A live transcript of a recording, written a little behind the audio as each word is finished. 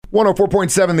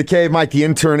104.7 The Cave. Mike, the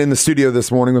intern, in the studio this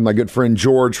morning with my good friend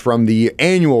George from the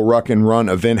annual Ruck and Run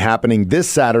event happening this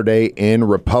Saturday in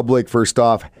Republic. First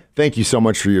off, thank you so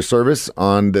much for your service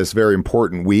on this very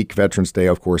important week. Veterans Day,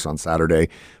 of course, on Saturday.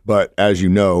 But as you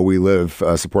know, we live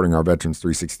supporting our Veterans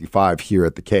 365 here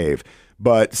at The Cave.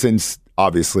 But since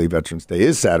obviously Veterans Day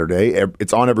is Saturday,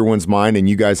 it's on everyone's mind, and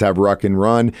you guys have Ruck and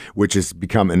Run, which has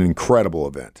become an incredible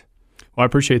event. Well, I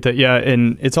appreciate that. Yeah,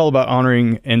 and it's all about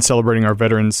honoring and celebrating our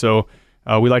veterans. So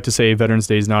we like to say Veterans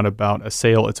Day is not about a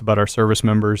sale; it's about our service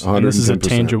members. 110%. And this is a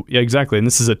tangible, exactly. And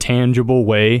this is a tangible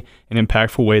way, an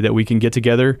impactful way that we can get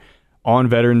together on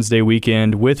Veterans Day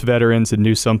weekend with veterans and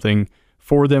do something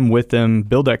for them, with them,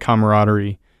 build that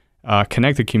camaraderie,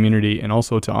 connect the community, and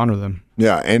also to honor them.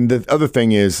 Yeah, and the other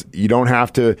thing is, you don't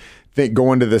have to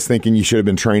go into this thinking you should have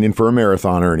been training for a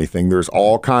marathon or anything. There's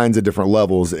all kinds of different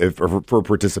levels for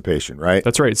participation, right?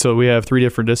 That's right. So we have 3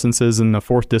 different distances, and the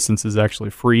 4th distance is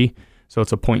actually free. So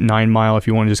it's a 0.9 mile if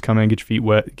you want to just come in, get your feet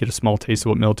wet, get a small taste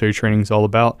of what military training is all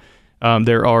about.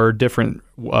 There are different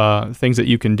things that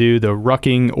you can do, the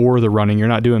rucking or the running. You're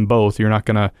not doing both. You're not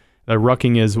going to –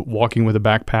 rucking is walking with a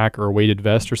backpack or a weighted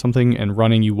vest or something, and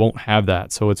running, you won't have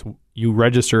that. So it's you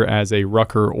register as a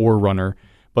rucker or runner.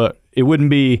 But it wouldn't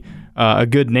be a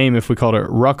good name if we called it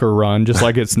Ruck or Run, just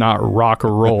like it's not rock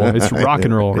or roll. It's rock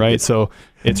and roll, right? So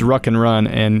it's Ruck and Run,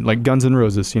 and like Guns N'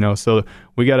 Roses, you know. So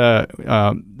we got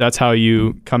to that's how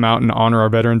you come out and honor our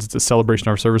veterans. It's a celebration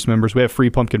of our service members. We have free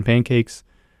pumpkin pancakes.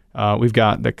 We've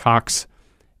got the Cox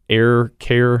Air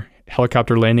Care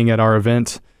helicopter landing at our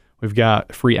event. We've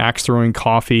got free axe throwing,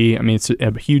 coffee. I mean, it's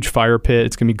a huge fire pit.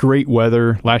 It's going to be great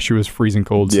weather. Last year was freezing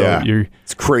cold. Yeah, so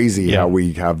it's crazy how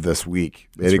we have this week.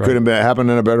 That's it right. couldn't have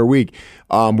happened in a better week.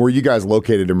 Were you guys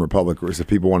located in Republic, or if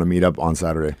people want to meet up on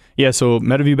Saturday? Yeah, so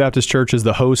Meadowview Baptist Church is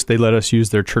the host. They let us use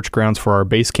their church grounds for our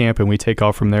base camp, and we take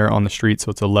off from there on the street.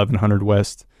 So it's 1100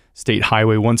 West State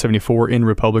Highway 174 in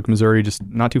Republic, Missouri, just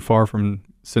not too far from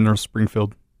Central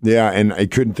Springfield. Yeah, and I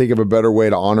couldn't think of a better way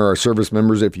to honor our service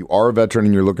members. If you are a veteran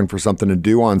and you're looking for something to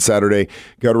do on Saturday,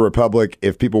 go to Republic.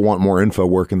 If people want more info,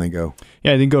 where can they go?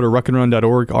 Yeah, then go to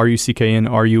ruckandrun.org,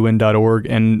 rucknrun.org,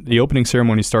 and the opening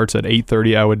ceremony starts at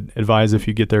 8:30. I would advise if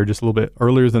you get there just a little bit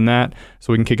earlier than that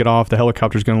so we can kick it off. The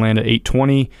helicopter's going to land at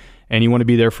 8:20, and you want to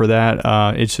be there for that.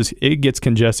 It gets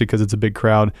congested because it's a big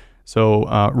crowd. So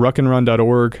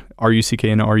ruckandrun.org,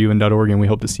 rucknrun.org, and we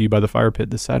hope to see you by the fire pit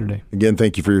this Saturday. Again,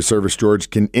 thank you for your service, George.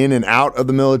 In and out of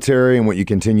the military and what you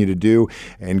continue to do.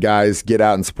 And guys, get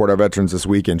out and support our veterans this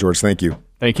weekend. George, thank you.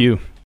 Thank you.